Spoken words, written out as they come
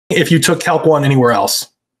if you took Calc 1 anywhere else.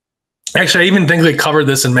 Actually, I even think they covered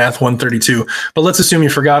this in Math 132, but let's assume you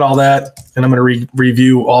forgot all that, and I'm going to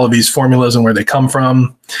review all of these formulas and where they come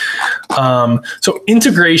from. So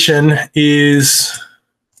integration is,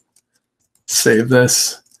 save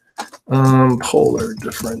this, polar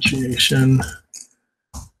differentiation.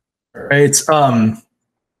 All right,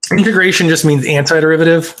 integration just means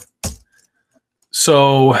antiderivative.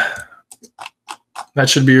 So that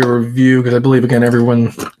should be a review because I believe, again,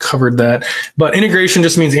 everyone covered that. But integration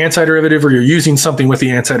just means antiderivative, or you're using something with the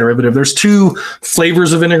antiderivative. There's two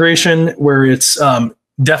flavors of integration where it's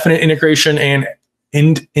definite integration and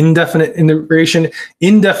indefinite integration.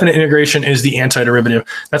 Indefinite integration is the antiderivative.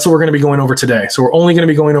 That's what we're going to be going over today. So we're only going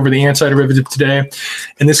to be going over the antiderivative today.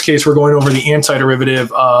 In this case, we're going over the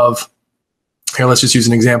antiderivative of, here, let's just use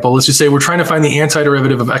an example. Let's just say we're trying to find the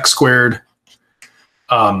antiderivative of x squared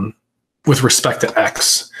with respect to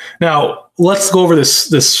x. Now, let's go over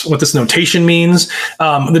what this notation means.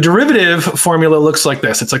 The derivative formula looks like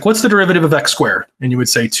this. It's like, what's the derivative of x squared? And you would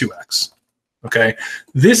say 2x. Okay.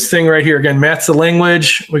 This thing right here, again, math's the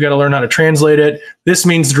language. We got to learn how to translate it. This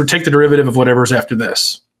means to take the derivative of whatever's after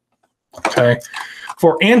this. Okay.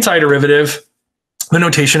 For antiderivative, the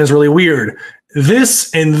notation is really weird.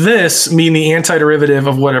 This and this mean the antiderivative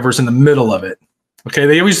of whatever's in the middle of it. Okay,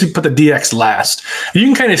 they always put the dx last. You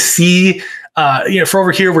can kind of see, for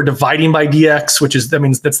over here, we're dividing by dx, which is, that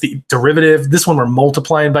means that's the derivative. This one, we're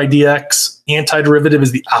multiplying by dx. Antiderivative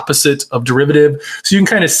is the opposite of derivative. So you can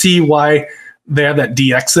kind of see why they have that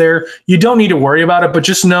dx there. You don't need to worry about it, but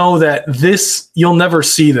just know that this, you'll never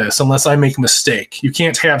see this unless I make a mistake. You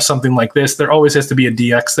can't have something like this. There always has to be a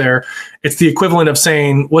dx there. It's the equivalent of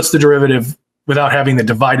saying, what's the derivative without having the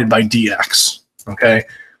divided by dx, okay?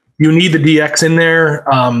 You need the dx in there.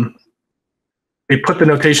 They put the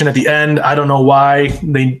notation at the end. I don't know why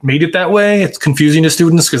they made it that way. It's confusing to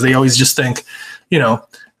students because they always just think,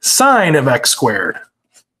 sine of x squared.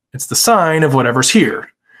 It's the sine of whatever's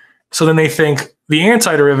here. So then they think the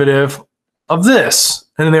antiderivative of this.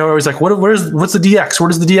 And then they're always like, what's the dx? Where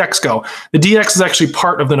does the dx go? The dx is actually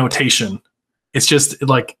part of the notation. It's just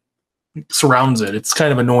it surrounds it. It's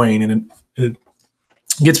kind of annoying and it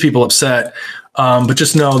gets people upset. But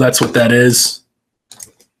just know that's what that is.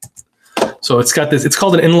 So it's got this, it's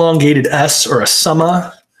called an elongated S or a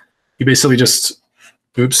summa. You basically just,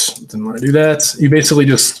 oops, didn't want to do that. You basically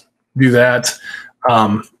just do that.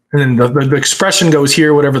 And then the expression goes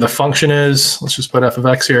here, whatever the function is. Let's just put f of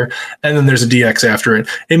x here. And then there's a dx after it.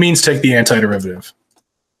 It means take the antiderivative.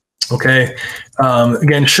 Okay.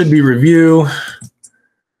 Again, should be review.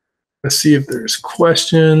 Let's see if there's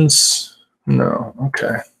questions. No.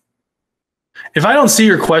 Okay. If I don't see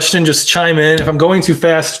your question, just chime in. If I'm going too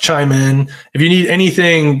fast, chime in. If you need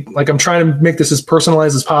anything, like I'm trying to make this as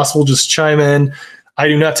personalized as possible, just chime in. I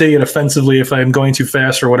do not take it offensively if I'm going too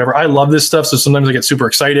fast or whatever. I love this stuff, so sometimes I get super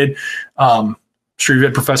excited. I'm sure you've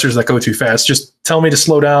had professors that go too fast. Just tell me to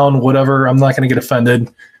slow down, whatever. I'm not going to get offended.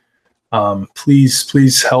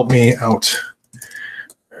 Please help me out.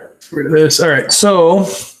 Get rid of this. All right, so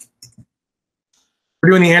we're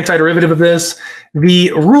doing the antiderivative of this.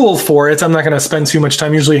 The rule for it, I'm not going to spend too much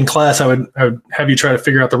time. Usually in class, I would have you try to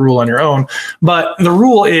figure out the rule on your own. But the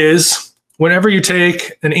rule is whenever you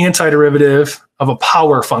take an antiderivative of a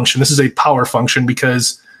power function, this is a power function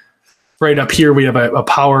because right up here we have a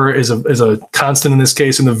power is a constant in this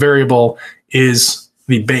case, and the variable is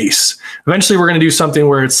the base. Eventually, we're going to do something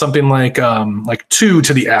where it's something like 2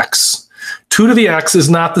 to the x. 2 to the x is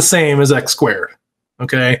not the same as x squared.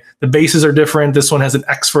 Okay, the bases are different. This one has an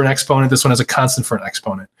x for an exponent. This one has a constant for an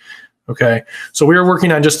exponent. Okay, so we are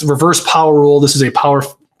working on just reverse power rule. This is a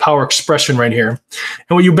power expression right here. And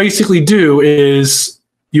what you basically do is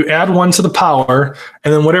you add 1 to the power,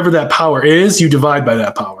 and then whatever that power is, you divide by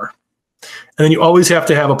that power. And then you always have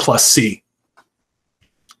to have a plus c.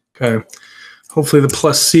 Okay, hopefully the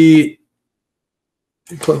plus c,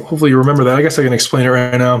 hopefully you remember that. I guess I can explain it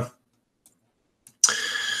right now.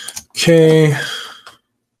 Okay.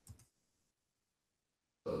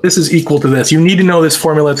 This is equal to this. You need to know this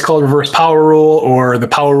formula. It's called reverse power rule or the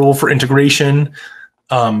power rule for integration.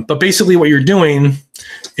 But basically what you're doing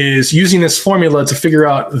is using this formula to figure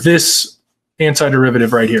out this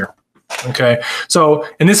antiderivative right here. Okay, so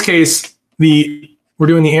in this case, we're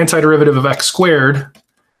doing the antiderivative of x squared.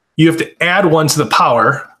 You have to add 1 to the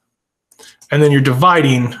power, and then you're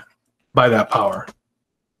dividing by that power.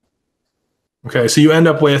 Okay, so you end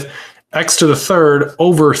up with x to the third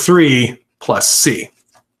over 3 plus c.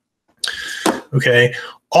 Okay,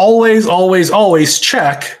 always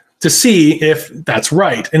check to see if that's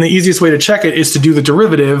right. And the easiest way to check it is to do the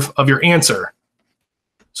derivative of your answer.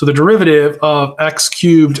 So the derivative of x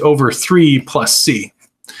cubed over 3 plus c.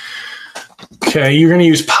 Okay, you're going to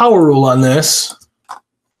use power rule on this.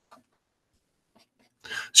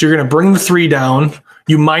 So you're going to bring the 3 down.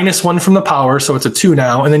 You minus 1 from the power, so it's a 2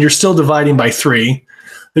 now, and then you're still dividing by 3.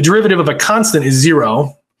 The derivative of a constant is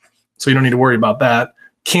 0, so you don't need to worry about that.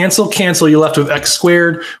 Cancel, cancel, you're left with x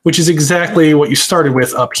squared, which is exactly what you started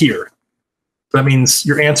with up here. That means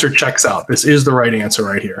your answer checks out. This is the right answer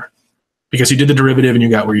right here, because you did the derivative and you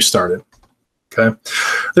got where you started. Okay.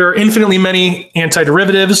 There are infinitely many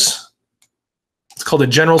antiderivatives. It's called a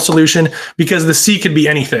general solution because the c could be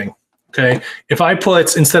anything. Okay. If I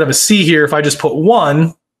put, instead of a c here, if I just put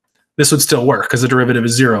 1, this would still work because the derivative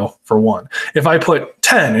is 0 for 1. If I put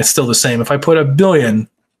 10, it's still the same. If I put 1 billion,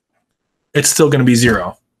 it's still going to be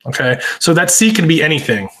 0. Okay. So that c can be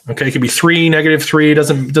anything. Okay. It could be 3,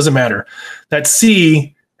 -3, doesn't matter. That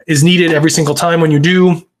c is needed every single time when you do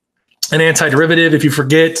an antiderivative. If you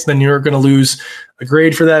forget, then you're going to lose a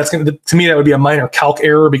grade for that. It's going to me, that would be a minor calc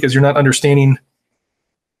error because you're not understanding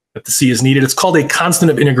that the c is needed. It's called a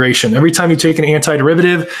constant of integration. Every time you take an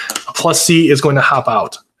antiderivative, a plus c is going to hop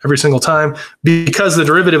out every single time. Because the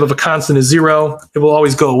derivative of a constant is 0, it will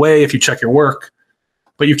always go away if you check your work.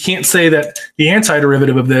 But you can't say that the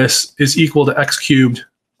antiderivative of this is equal to x cubed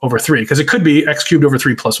over 3, because it could be x cubed over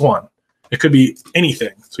 3 plus 1. It could be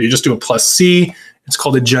anything. So you just do a plus c. It's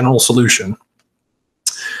called a general solution.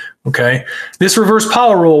 Okay. This reverse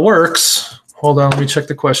power rule works. Hold on, let me check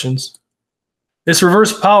the questions. This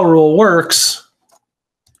reverse power rule works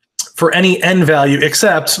for any n value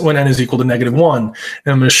except when n is equal to -1.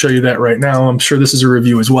 And I'm going to show you that right now. I'm sure this is a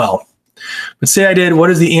review as well. But say I did, what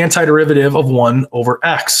is the antiderivative of 1 over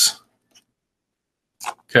x?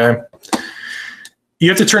 Okay. You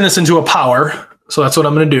have to turn this into a power. So that's what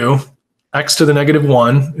I'm going to do. X to the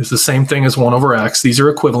 -1 is the same thing as 1 over x. These are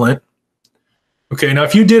equivalent. Okay, now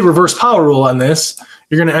if you did reverse power rule on this,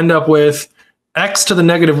 you're going to end up with x to the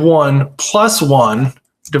 -1 plus 1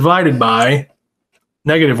 divided by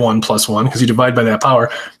 -1 plus 1, because you divide by that power,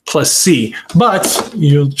 plus c. But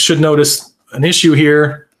you should notice an issue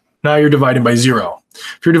here. Now you're dividing by 0.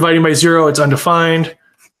 If you're dividing by 0, it's undefined.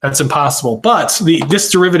 That's impossible. But this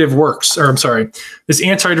derivative works, or I'm sorry, this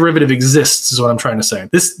antiderivative exists is what I'm trying to say.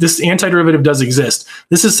 This antiderivative does exist.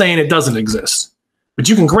 This is saying it doesn't exist. But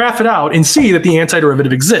you can graph it out and see that the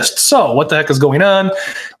antiderivative exists. So what the heck is going on?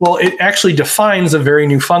 Well, it actually defines a very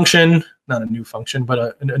new function, not a new function,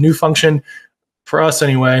 but a new function for us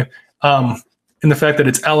anyway, in the fact that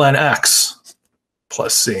it's ln x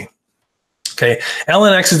plus c. Okay,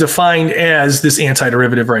 ln x is defined as this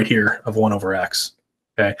antiderivative right here of 1 over x.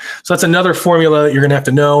 Okay, so that's another formula that you're going to have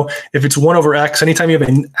to know. If it's 1 over x, anytime you have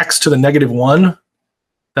an x to the -1,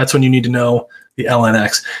 that's when you need to know the ln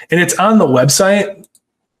x. And it's on the website.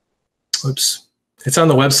 Oops. It's on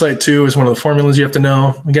the website too, is one of the formulas you have to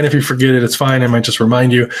know. Again, if you forget it, it's fine. I might just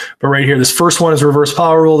remind you. But right here, this first one is reverse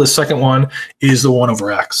power rule. The second one is the 1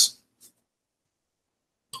 over x.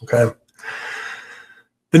 Okay.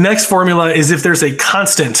 The next formula is if there's a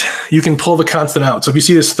constant, you can pull the constant out. So if you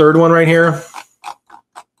see this third one right here,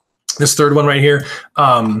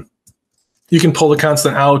 you can pull the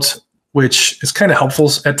constant out, which is kind of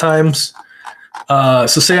helpful at times. So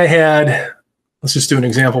say I had, let's just do an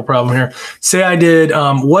example problem here. Say I did,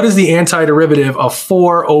 what is the antiderivative of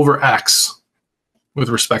 4 over x with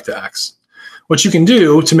respect to x? What you can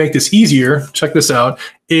do to make this easier, check this out,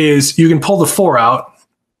 is you can pull the 4 out.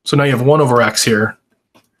 So now you have 1 over x here.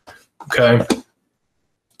 Okay.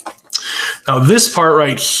 Now this part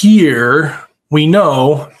right here, we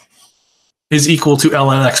know is equal to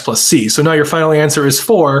ln x plus c. So now your final answer is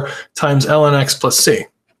 4 times ln x plus c.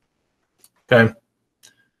 Okay.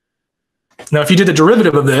 Now if you did the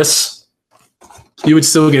derivative of this, you would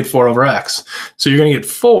still get 4 over x. So you're going to get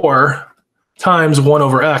 4 times 1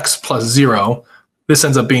 over x plus 0. This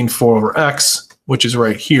ends up being 4 over x, which is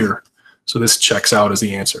right here. So this checks out as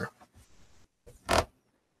the answer.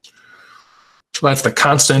 So that's the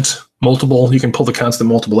constant multiple. You can pull the constant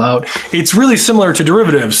multiple out. It's really similar to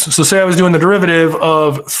derivatives. So say I was doing the derivative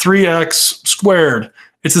of 3x squared.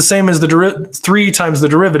 It's the same as the 3 times the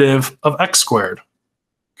derivative of x squared.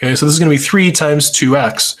 Okay, so this is going to be 3 times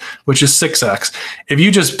 2x, which is 6x. If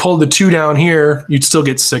you just pulled the 2 down here, you'd still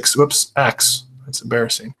get 6, whoops, x. That's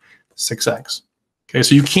embarrassing, 6x. Okay,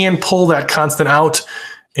 so you can pull that constant out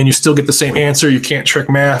and you still get the same answer. You can't trick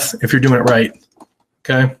math if you're doing it right.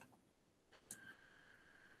 Okay.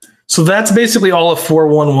 So that's basically all of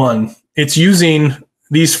 411. It's using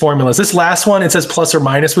these formulas. This last one, it says plus or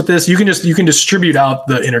minus with this. You can distribute out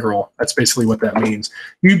the integral. That's basically what that means.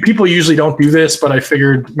 People usually don't do this, but I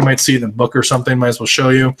figured you might see it in the book or something. Might as well show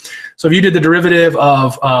you. So if you did the derivative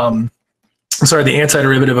of, the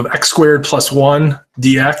antiderivative of x squared plus 1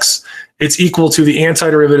 dx, it's equal to the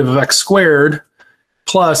antiderivative of x squared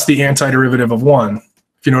plus the antiderivative of 1.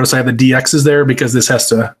 If you notice, I have the dx's there because this has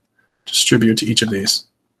to distribute to each of these.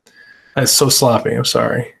 That's so sloppy. I'm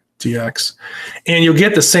sorry. Dx. And you'll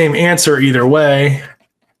get the same answer either way,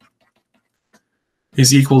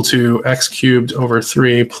 is equal to x cubed over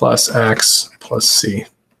 3 plus x plus c.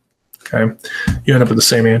 Okay. You end up with the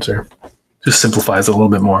same answer. Just simplifies it a little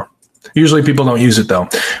bit more. Usually people don't use it though,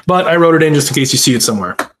 but I wrote it in just in case you see it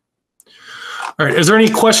somewhere. All right. Is there any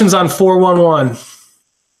questions on 411?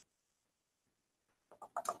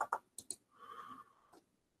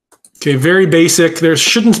 Okay, very basic. There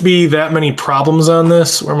shouldn't be that many problems on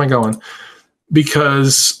this. Where am I going?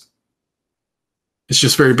 Because it's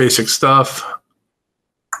just very basic stuff.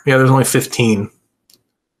 Yeah, there's only 15.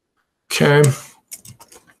 Okay.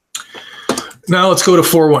 Now let's go to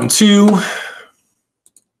 412.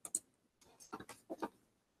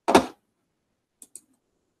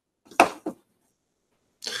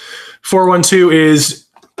 is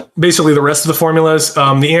basically the rest of the formulas. The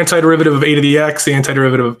antiderivative of a to the x, the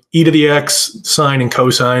antiderivative of e to the x, sine and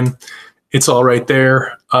cosine. It's all right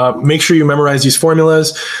there. Make sure you memorize these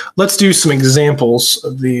formulas. Let's do some examples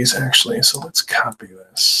of these actually. So let's copy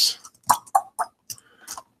this.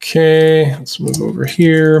 Okay, let's move over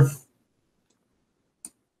here.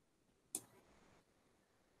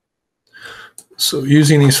 So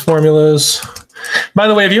using these formulas. By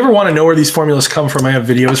the way, if you ever want to know where these formulas come from, I have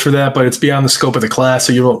videos for that, but it's beyond the scope of the class,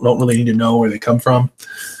 so you don't really need to know where they come from.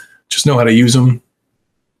 Just know how to use them.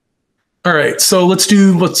 All right, so let's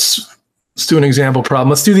do an example problem.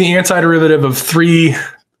 Let's do the antiderivative of 3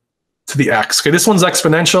 to the x. Okay, this one's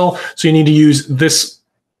exponential, so you need to use this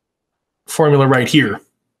formula right here.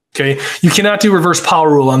 Okay, you cannot do reverse power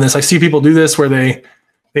rule on this. I see people do this where they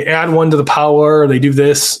add 1 to the power, or they do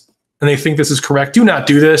this, and they think this is correct. Do not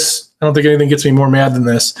do this. I don't think anything gets me more mad than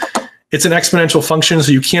this. It's an exponential function,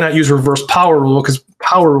 so you cannot use reverse power rule because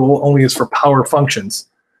power rule only is for power functions.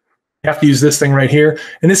 You have to use this thing right here.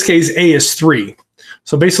 In this case, a is 3.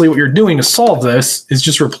 So basically what you're doing to solve this is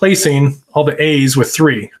just replacing all the a's with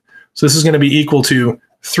 3. So this is going to be equal to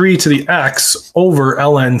 3 to the x over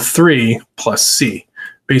ln 3 plus c,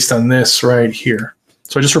 based on this right here.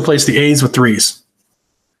 So I just replaced the a's with 3's.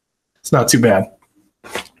 It's not too bad.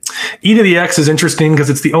 E to the x is interesting because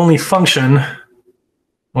it's the only function,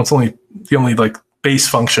 well, it's the only like base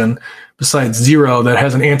function besides 0 that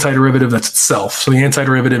has an antiderivative that's itself. So the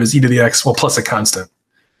antiderivative is e to the x, well, plus a constant.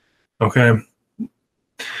 Okay.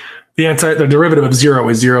 The derivative of 0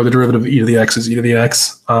 is 0. The derivative of e to the x is e to the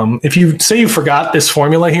x. If you say you forgot this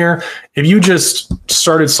formula here, if you just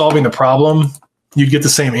started solving the problem, you'd get the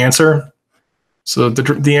same answer. So the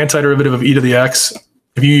antiderivative of e to the x,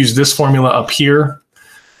 if you use this formula up here,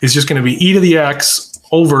 is just going to be e to the x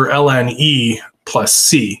over ln e plus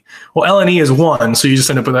c. Well, ln e is 1, so you just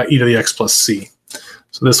end up with that e to the x plus c.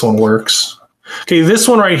 So this one works. Okay, this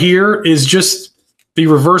one right here is just the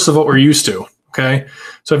reverse of what we're used to. Okay,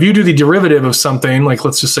 so if you do the derivative of something, like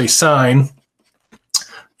let's just say sine,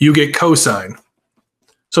 you get cosine.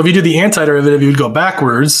 So if you do the antiderivative, you'd go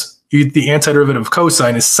backwards. The antiderivative of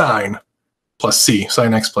cosine is sine plus c,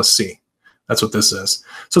 sine x plus c. That's what this is.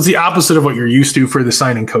 So it's the opposite of what you're used to for the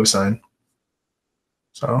sine and cosine.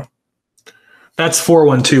 So that's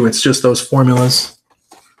 412. It's just those formulas.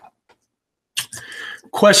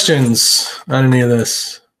 Questions on any of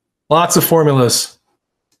this? Lots of formulas.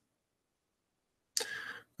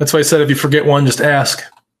 That's why I said if you forget one, just ask.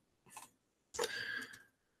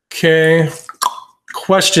 Okay.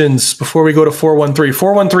 Questions before we go to 413.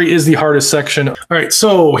 413 is the hardest section. All right,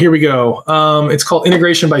 so here we go. It's called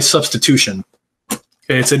integration by substitution.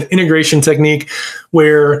 Okay, it's an integration technique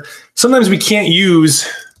where sometimes we can't use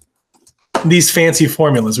these fancy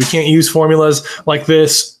formulas. We can't use formulas like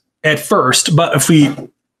this at first, but if we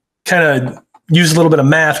kind of use a little bit of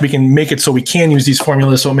math, we can make it so we can use these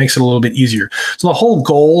formulas, so it makes it a little bit easier. So the whole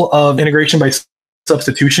goal of integration by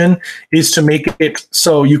substitution is to make it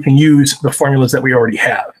so you can use the formulas that we already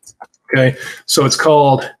have. Okay, so it's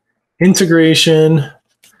called integration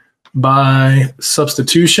by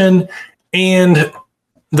substitution, and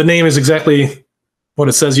the name is exactly what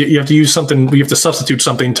it says. You have to use something, you have to substitute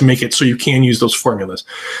something to make it so you can use those formulas.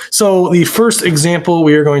 So the first example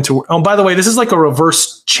we are going to, oh, by the way, this is like a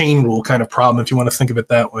reverse chain rule kind of problem if you want to think of it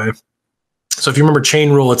that way. So if you remember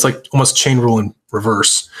chain rule, it's like almost chain rule in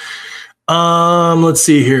reverse. Let's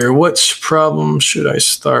see here. Which problem should I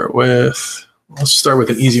start with? Let's start with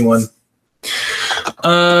an easy one.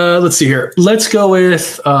 Let's see here. Let's go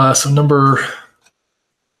with number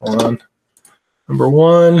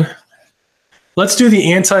one. Let's do the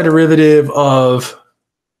antiderivative of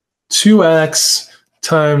 2x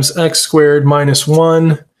times x squared minus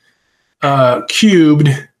 1 cubed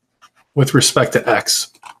with respect to x.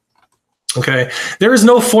 Okay, there is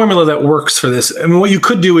no formula that works for this. I mean, what you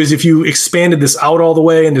could do is if you expanded this out all the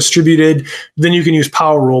way and distributed, then you can use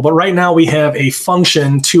power rule. But right now we have a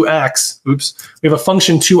function 2x. Oops, we have a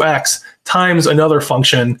function 2x times another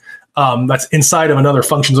function that's inside of another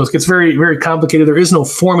function. So it gets very, very complicated. There is no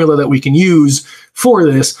formula that we can use for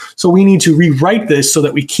this. So we need to rewrite this so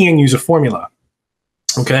that we can use a formula.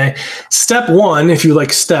 Okay, step one, if you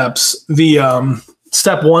like steps,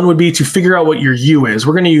 step one would be to figure out what your u is.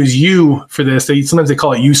 We're going to use u for this. Sometimes they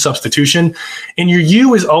call it u substitution. And your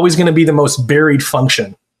u is always going to be the most buried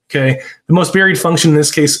function. Okay, the most buried function in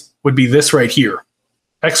this case would be this right here,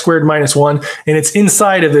 x squared minus 1. And it's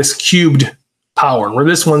inside of this cubed power, where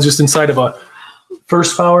this one's just inside of a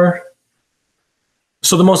first power.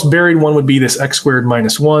 So the most buried one would be this x squared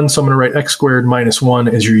minus 1. So I'm going to write x squared minus 1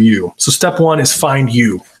 as your u. So step one is find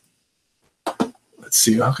u. Let's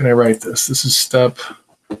see, how can I write this? This is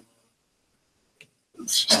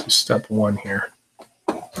let's just do step one here.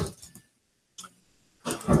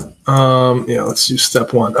 Yeah, let's do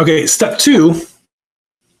step one. Okay, step two.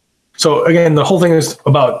 So again, the whole thing is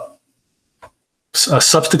about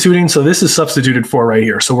substituting. So this is substituted for right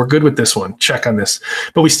here. So we're good with this one. Check on this.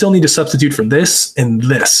 But we still need to substitute for this and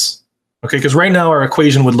this. Okay, because right now our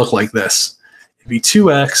equation would look like this. It'd be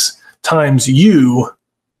 2x times u.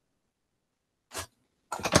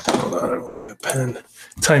 Hold on, I don't have a pen.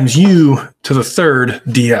 Times u to the third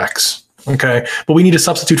dx. Okay, but we need to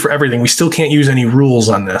substitute for everything. We still can't use any rules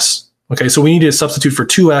on this. Okay, so we need to substitute for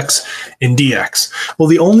 2x and dx. Well,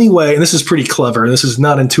 the only way, and this is pretty clever, this is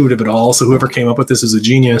not intuitive at all, so whoever came up with this is a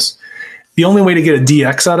genius. The only way to get a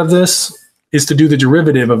dx out of this is to do the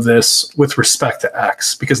derivative of this with respect to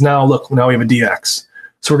x, because now, look, now we have a dx.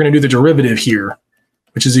 So we're going to do the derivative here,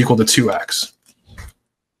 which is equal to 2x.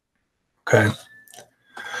 Okay.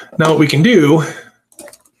 Now what we can do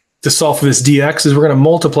to solve for this dx is we're going to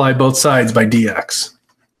multiply both sides by dx.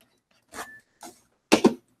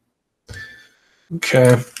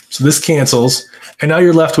 Okay, so this cancels, and now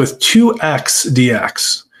you're left with 2x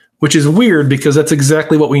dx, which is weird because that's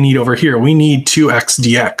exactly what we need over here. We need 2x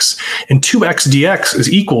dx, and 2x dx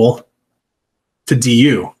is equal to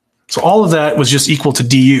du. So all of that was just equal to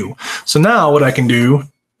du. So now what I can do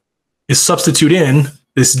is substitute in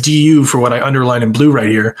this du for what I underline in blue right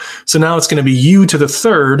here. So now it's going to be u to the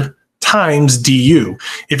third times du.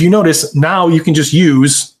 If you notice, now you can just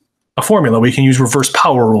use a formula. We can use reverse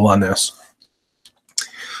power rule on this.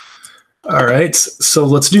 All right, so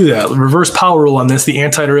let's do that. Reverse power rule on this, the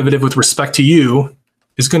antiderivative with respect to u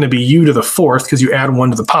is going to be u to the fourth because you add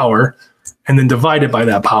 1 to the power and then divide it by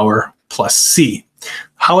that power plus c.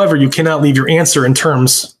 However, you cannot leave your answer in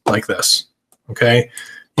terms like this, okay?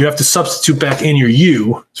 You have to substitute back in your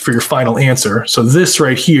u for your final answer. So this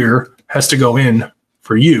right here has to go in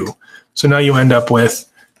for u. So now you end up with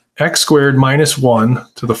x squared minus 1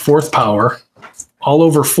 to the fourth power all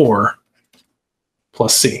over 4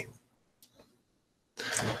 plus c.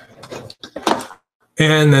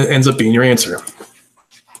 And that ends up being your answer.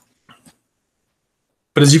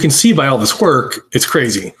 But as you can see by all this work, it's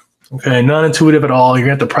crazy. Okay, non-intuitive at all. You're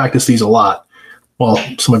going to have to practice these a lot. Well,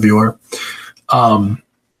 some of you are.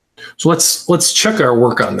 So let's check our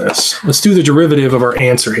work on this. Let's do the derivative of our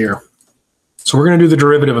answer here. So we're going to do the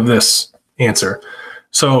derivative of this answer.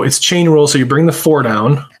 So it's chain rule. So you bring the 4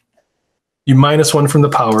 down. You minus 1 from the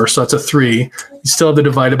power. So that's a 3. You still have to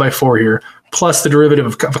divide it by 4 here. Plus the derivative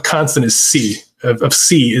of a constant is c. Of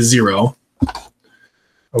c is 0.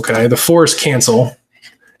 Okay, the 4's cancel.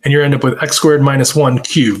 And you end up with x squared minus 1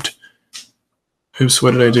 cubed. Oops,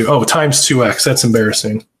 what did I do? Oh, times 2x. That's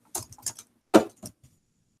embarrassing.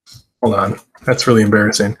 Hold on. That's really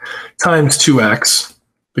embarrassing. Times 2x,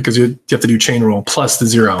 because you have to do chain rule, plus the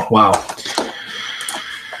 0. Wow.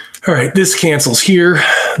 All right, this cancels here.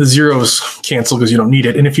 The zeros cancel because you don't need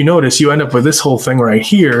it. And if you notice, you end up with this whole thing right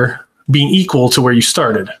here being equal to where you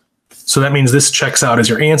started. So that means this checks out as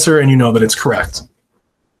your answer, and you know that it's correct.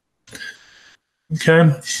 Okay.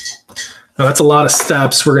 Now that's a lot of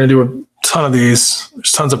steps. We're going to do a ton of these.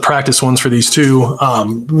 There's tons of practice ones for these too.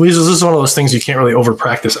 This is one of those things you can't really over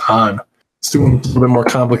practice on. Let's do them a little bit more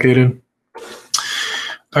complicated.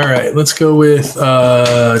 All right, let's go with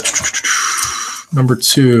number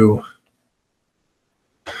 2.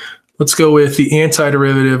 let's go with the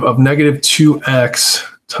antiderivative of negative 2x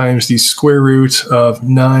times the square root of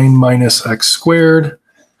 9 minus x squared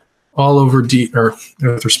all over d, or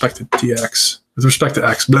with respect to dx, with respect to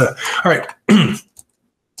x. Blah. All right.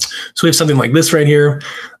 So we have something like this right here.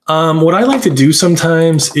 What I like to do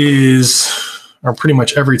sometimes is, or pretty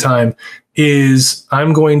much every time, is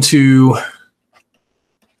I'm going to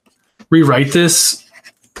rewrite this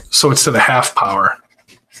so it's to the half power.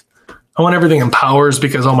 I want everything in powers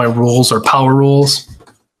because all my rules are power rules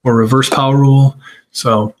or reverse power rule.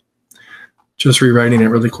 So just rewriting it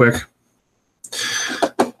really quick.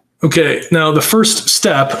 Okay, now the first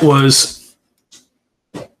step was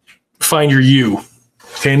find your u.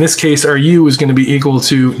 Okay, in this case, our u is going to be equal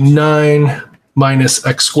to 9 minus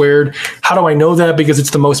x squared. How do I know that? Because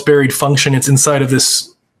it's the most buried function. It's inside of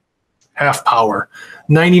this half power.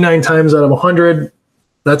 99 times out of 100,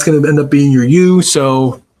 that's going to end up being your u.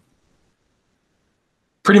 So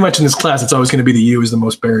pretty much in this class, it's always going to be the u is the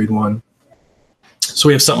most buried one. So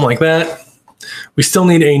we have something like that. We still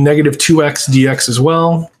need a negative 2x dx as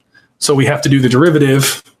well. So we have to do the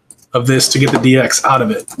derivative of this to get the dx out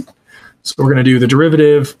of it. So we're going to do the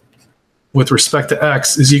derivative with respect to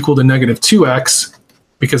x is equal to negative 2x,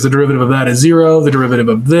 because the derivative of that is 0. The derivative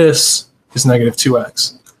of this is negative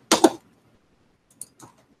 2x.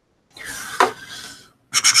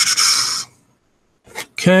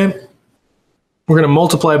 Okay. We're going to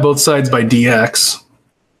multiply both sides by dx,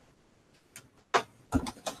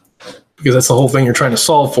 because that's the whole thing you're trying to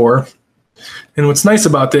solve for. And what's nice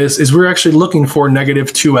about this is we're actually looking for negative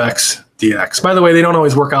 2x dx. By the way, they don't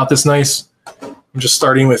always work out this nice. I'm just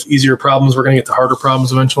starting with easier problems. We're going to get to harder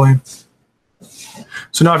problems eventually.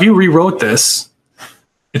 So now if you rewrote this,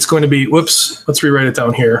 it's going to be, whoops, let's rewrite it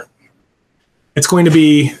down here. It's going to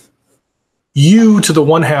be u to the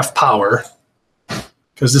 1/2 power,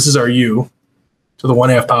 because this is our u to the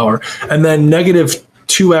 1/2 power. And then negative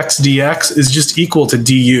 2x dx is just equal to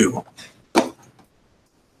du.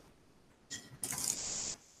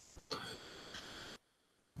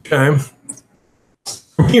 Okay.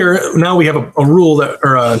 From here, now we have a rule that,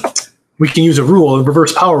 or we can use a rule, a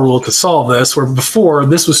reverse power rule, to solve this, where before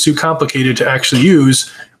this was too complicated to actually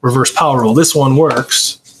use reverse power rule. This one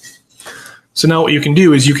works. So now what you can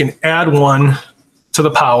do is you can add 1 to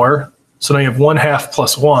the power. So now you have 1/2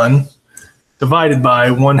 plus 1 divided by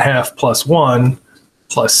 1/2 plus 1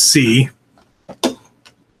 plus c.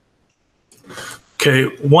 Okay,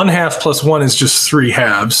 1/2 plus 1 is just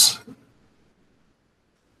 3/2.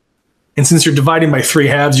 And since you're dividing by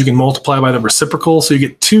 3/2, you can multiply by the reciprocal. So you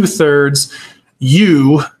get 2/3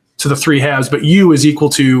 u to the 3/2, but u is equal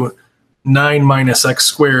to 9 minus x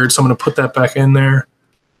squared. So I'm going to put that back in there.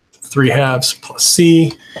 3/2 plus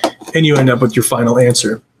c, and you end up with your final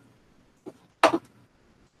answer.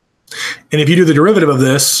 And if you do the derivative of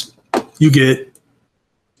this, you get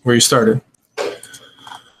where you started.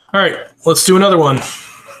 All right, let's do another one.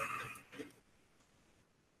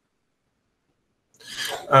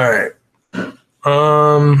 All right.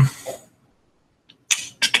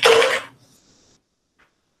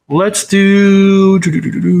 Let's do,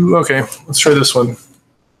 okay, let's try this one.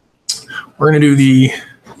 We're going to do the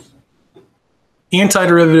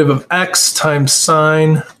antiderivative of x times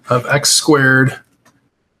sine of x squared.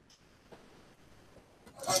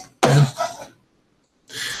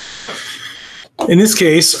 In this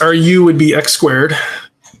case, our u would be x squared.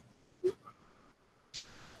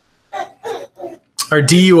 Our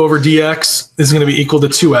du over dx is going to be equal to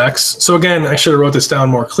 2x. So again, I should have wrote this down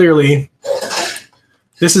more clearly.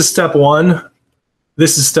 This is step 1.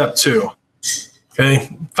 This is step 2. Okay,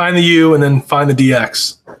 find the u and then find the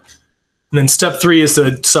dx. And then step 3 is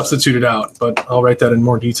to substitute it out, but I'll write that in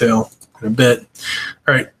more detail in a bit.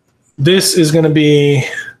 All right, this is going to be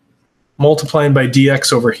multiplying by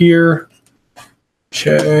dx over here.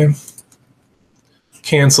 Okay,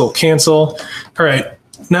 cancel, cancel. All right.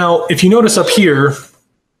 Now, if you notice up here,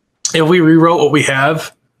 if we rewrote what we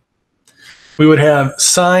have, we would have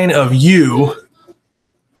sine of u.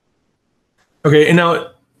 Okay, and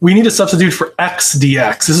now we need to substitute for x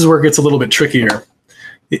dx. This is where it gets a little bit trickier.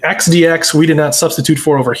 The x dx we did not substitute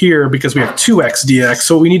for over here because we have 2x dx.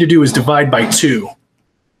 So what we need to do is divide by 2.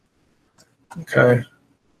 Okay,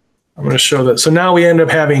 I'm going to show that. So now we end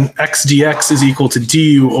up having x dx is equal to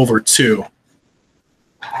du over 2.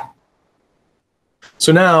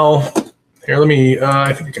 So now, here, let me,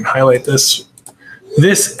 I think I can highlight this.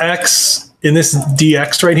 This x and this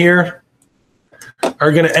dx right here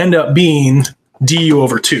are going to end up being du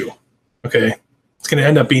over 2. Okay, it's going to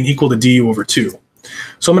end up being equal to du over 2.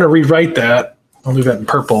 So I'm going to rewrite that. I'll do that in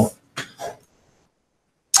purple.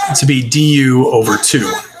 To be du over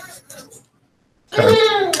 2. Okay.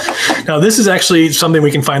 Now, this is actually something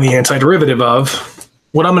we can find the antiderivative of.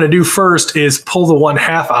 What I'm going to do first is pull the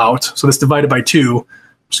 1/2 out. So this divided by 2. I'm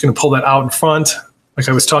just going to pull that out in front, like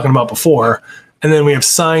I was talking about before. And then we have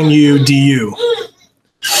sine u du.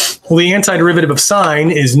 Well, the antiderivative of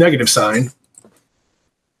sine is negative sine.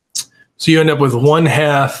 So you end up with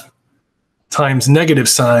 1/2 times negative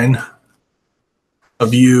sine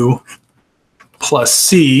of u plus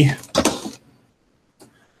c.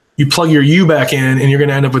 You plug your u back in, and you're going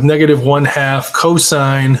to end up with negative 1/2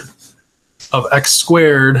 cosine of x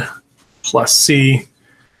squared plus c.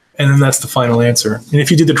 And then that's the final answer. And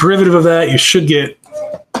if you did the derivative of that, you should get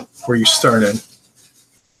where you started.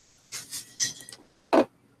 All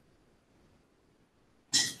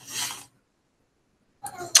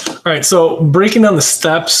right, so breaking down the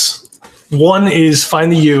steps, 1 is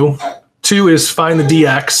find the u, 2 is find the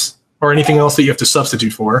dx, or anything else that you have to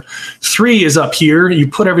substitute for. 3 is up here. You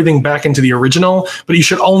put everything back into the original, but you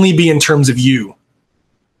should only be in terms of u.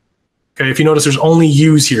 Okay, if you notice there's only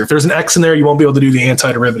u's here. If there's an x in there, you won't be able to do the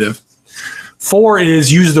antiderivative. 4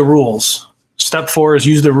 is use the rules. Step 4 is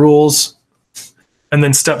use the rules. And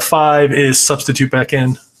then step 5 is substitute back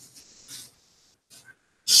in.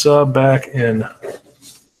 Sub back in.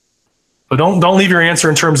 But don't leave your answer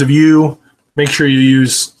in terms of u. Make sure you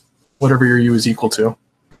use whatever your u is equal to.